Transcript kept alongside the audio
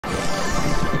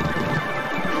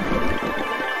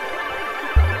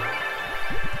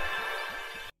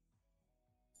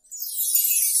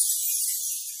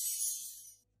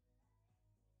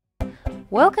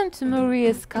Welcome to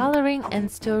Maria's Coloring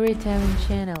and Storytelling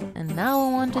channel, and now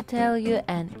I want to tell you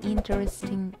an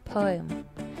interesting poem.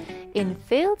 In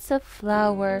fields of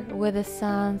flower where the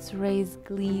sun's rays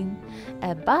gleam,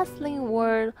 a bustling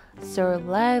world so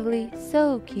lively,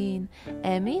 so keen,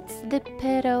 amidst the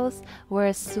petals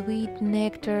where sweet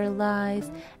nectar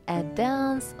lies, a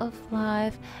dance of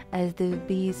life as the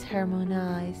bees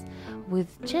harmonize.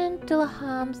 With gentle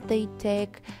hums they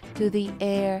take to the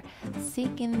air,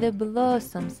 seeking the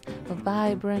blossoms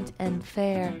vibrant and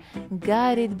fair.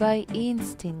 Guided by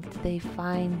instinct they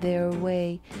find their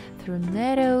way through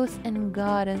meadows and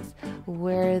gardens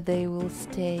where they will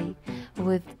stay.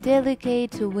 With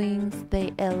delicate wings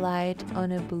they alight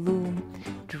on a bloom,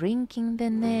 drinking the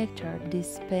nectar,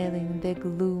 dispelling the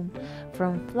gloom.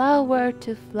 From flower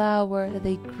to flower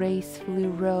they gracefully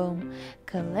roam,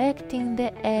 collecting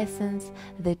the essence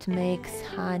that makes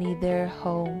honey their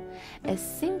home. A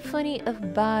symphony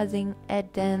of buzzing, a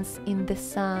dance in the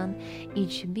sun,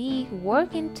 each bee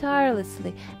working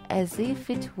tirelessly as if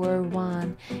it were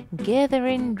one,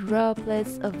 gathering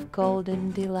droplets of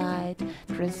golden delight,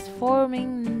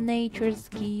 transforming nature's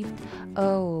gift.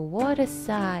 Oh, what a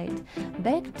sight!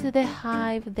 Back to the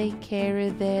hive they carry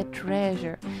their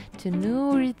treasure, to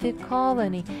nourish the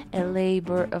colony, a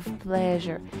labor of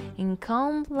pleasure. In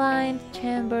calm lined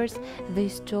chambers they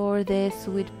store their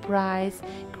sweet prize,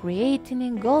 creating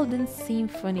a golden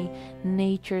symphony,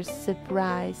 nature's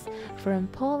surprise. From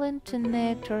pollen to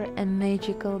nectar, a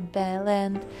magical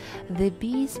blend, the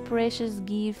bees' precious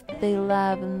gift they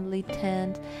lovingly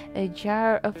tend. A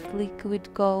jar of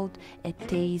liquid gold, a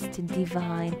taste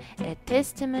divine, a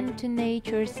testament to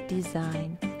nature's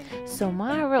design. So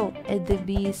marvel at the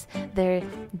bees, their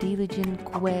diligent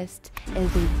quest,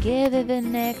 as they gather the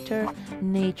nectar,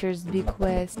 nature's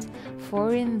bequest.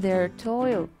 For in their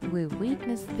toil we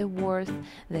witness the worth,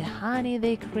 the honey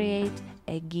they create,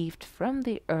 a gift from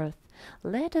the earth.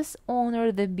 Let us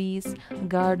honor the bees,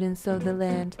 guardians of the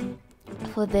land.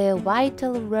 For their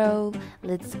vital role,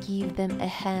 let's give them a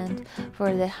hand.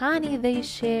 For the honey they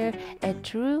share, a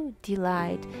true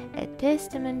delight, a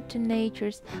testament to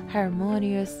nature's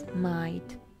harmonious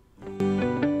might.